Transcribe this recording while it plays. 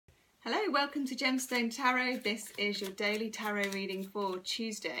Hello, welcome to Gemstonetarot. This is your daily tarot reading for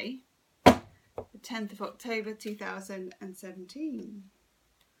Tuesday, the 10th of October 2017.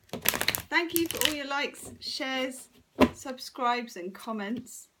 Thank you for all your likes, shares, subscribes and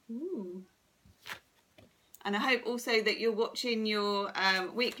comments. Ooh. And I hope also that you're watching your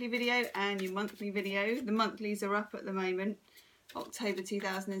weekly video and your monthly video. The monthlies are up at the moment, October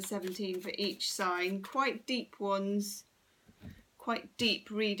 2017 for each sign. Quite deep ones. Quite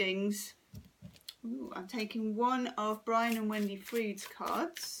deep readings. Ooh, I'm taking one of Brian and Wendy Freud's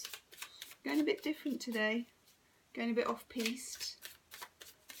cards. Going a bit different today. Going a bit off-piste.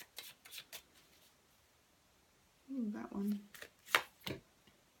 Ooh, that one.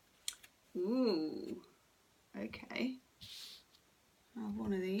 Ooh, okay. I'll have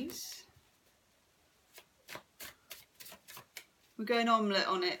one of these. We're going omelette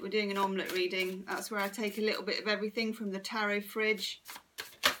on it. We're doing an omelette reading. That's where I take a little bit of everything from the tarot fridge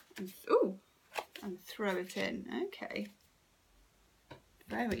and, and throw it in. Okay.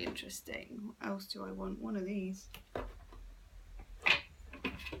 Very interesting. What else do I want? One of these.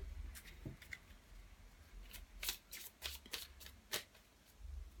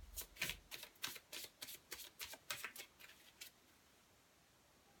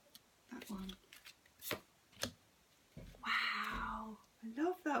 That one. I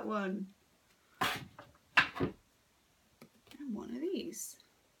love that one. And one of these.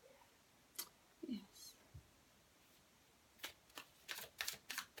 Yes.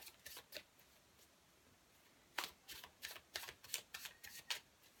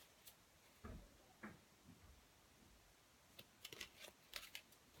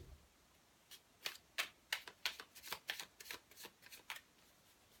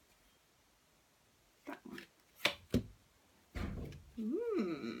 That one.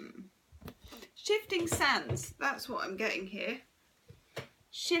 Shifting sands, that's what I'm getting here.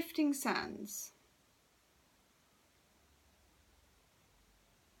 Shifting sands.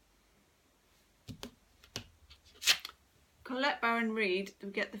 Colette Baron Reed,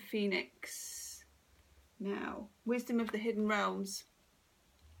 we get the Phoenix. Now, Wisdom of the Hidden Realms.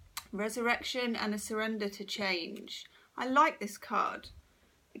 Resurrection and a surrender to change. I like this card.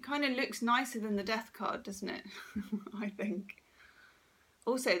 It kind of looks nicer than the Death card, doesn't it? I think.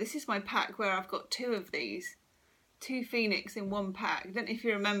 Also, this is my pack where I've got two of these. Two Phoenix in one pack. I don't know if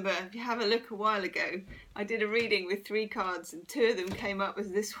you remember, if you have a look a while ago, I did a reading with 3 cards and 2 of them came up as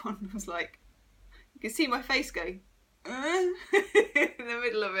this one. Was like, you can see my face go, in the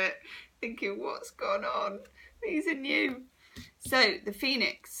middle of it, thinking, what's gone on? These are new. So, the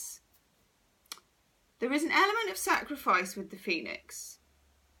Phoenix. There is an element of sacrifice with the Phoenix.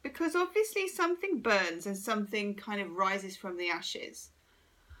 Because obviously something burns and something kind of rises from the ashes.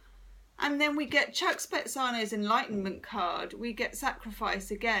 And then we get Chuck Spezzano's Enlightenment card. We get sacrifice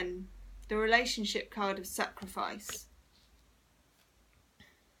again. The relationship card of sacrifice.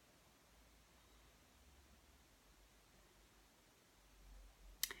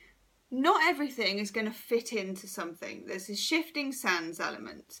 Not everything is going to fit into something. There's a shifting sands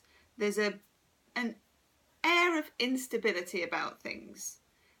element. There's an air of instability about things.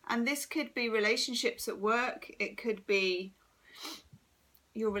 And this could be relationships at work. It could be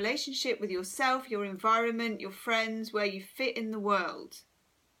your relationship with yourself, your environment, your friends, where you fit in the world.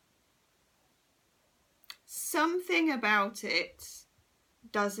 Something about it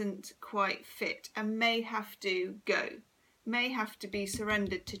doesn't quite fit and may have to go, may have to be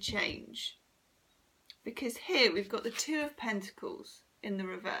surrendered to change. Because here we've got the 2 of Pentacles in the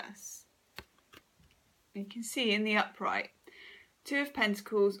reverse. You can see in the upright, 2 of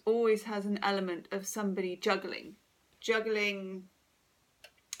Pentacles always has an element of somebody juggling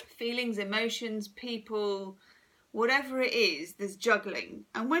feelings, emotions, people, whatever it is, there's juggling.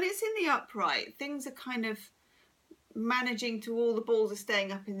 And when it's in the upright, things are kind of managing to, all the balls are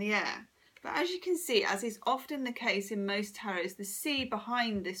staying up in the air. But as you can see, as is often the case in most tarots, the sea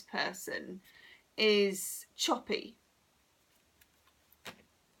behind this person is choppy.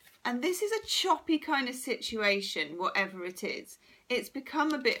 And this is a choppy kind of situation, whatever it is. It's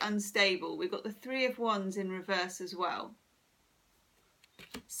become a bit unstable. We've got the 3 of Wands in reverse as well.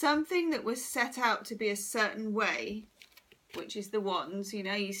 Something that was set out to be a certain way, which is the Wands, you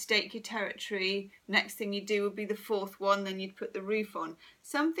know, you stake your territory, next thing you do would be the 4th one, then you'd put the roof on.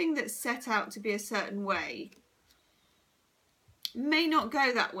 Something that's set out to be a certain way may not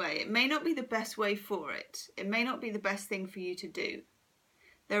go that way. It may not be the best way for it. It may not be the best thing for you to do.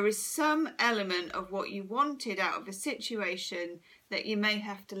 There is some element of what you wanted out of a situation that you may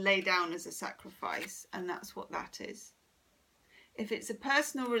have to lay down as a sacrifice, and that's what that is. If it's a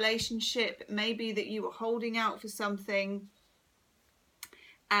personal relationship, it may be that you were holding out for something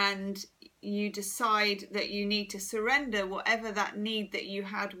and you decide that you need to surrender whatever that need that you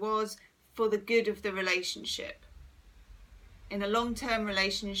had was for the good of the relationship. In a long-term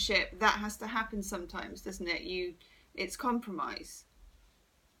relationship, that has to happen sometimes, doesn't it? It's compromise.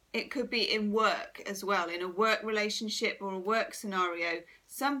 It could be in work as well, in a work relationship or a work scenario.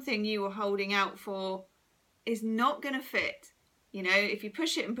 Something you were holding out for is not going to fit. You know, if you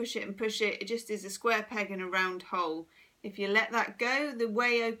push it and push it and push it, it just is a square peg in a round hole. If you let that go, the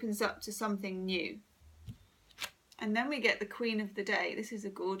way opens up to something new. And then we get the Queen of the Day. This is a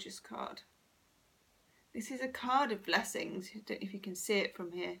gorgeous card. This is a card of blessings. I don't know if you can see it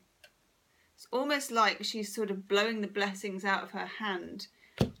from here. It's almost like she's sort of blowing the blessings out of her hand.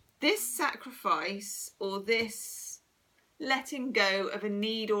 This sacrifice, or this letting go of a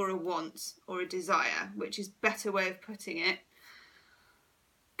need or a want or a desire, which is a better way of putting it,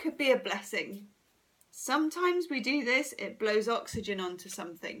 could be a blessing. Sometimes we do this, it blows oxygen onto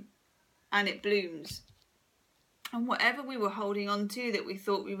something and it blooms. And whatever we were holding on to that we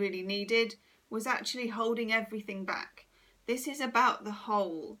thought we really needed was actually holding everything back. This is about the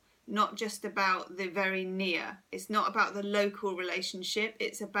whole, not just about the very near. It's not about the local relationship,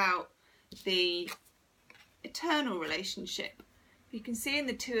 it's about the eternal relationship. You can see in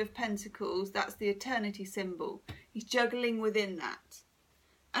the Two of Pentacles, that's the eternity symbol. He's juggling within that.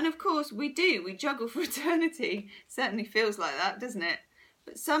 And of course we juggle for eternity. Certainly feels like that, doesn't it?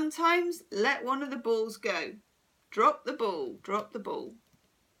 But sometimes let one of the balls go. Drop the ball, drop the ball.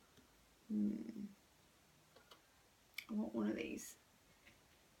 I want one of these.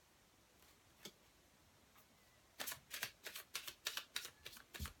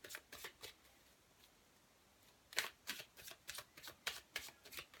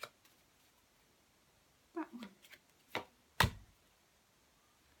 That one.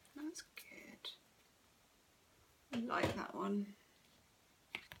 That's good. I like that one.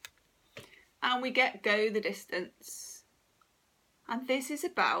 And we get go the distance. And this is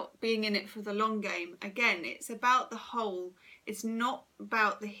about being in it for the long game. Again, it's about the whole. It's not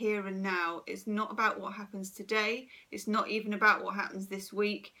about the here and now. It's not about what happens today. It's not even about what happens this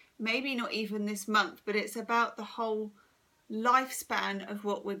week. Maybe not even this month. But it's about the whole lifespan of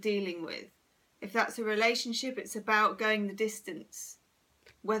what we're dealing with. If that's a relationship, it's about going the distance.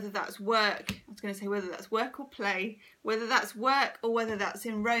 Whether that's work, I was going to say whether that's work or play, whether that's work or whether that's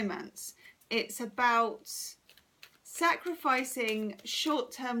in romance. It's about sacrificing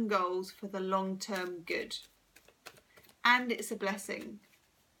short-term goals for the long-term good. And it's a blessing.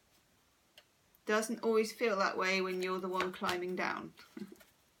 Doesn't always feel that way when you're the one climbing down.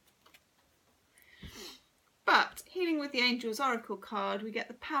 But Healing with the Angels Oracle card, we get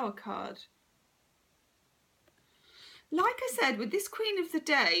the Power card. Like I said, with this Queen of the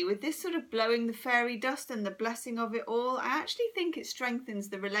Day, with this sort of blowing the fairy dust and the blessing of it all, I actually think it strengthens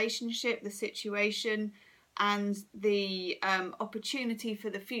the relationship, the situation, and the opportunity for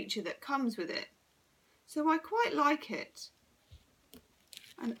the future that comes with it. So I quite like it.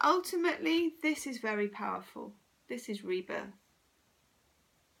 And ultimately, this is very powerful. This is rebirth.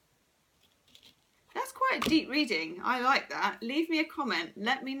 That's quite a deep reading. I like that. Leave me a comment.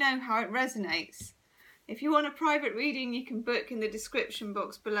 Let me know how it resonates. If you want a private reading, you can book in the description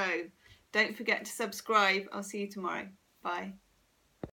box below. Don't forget to subscribe. I'll see you tomorrow. Bye.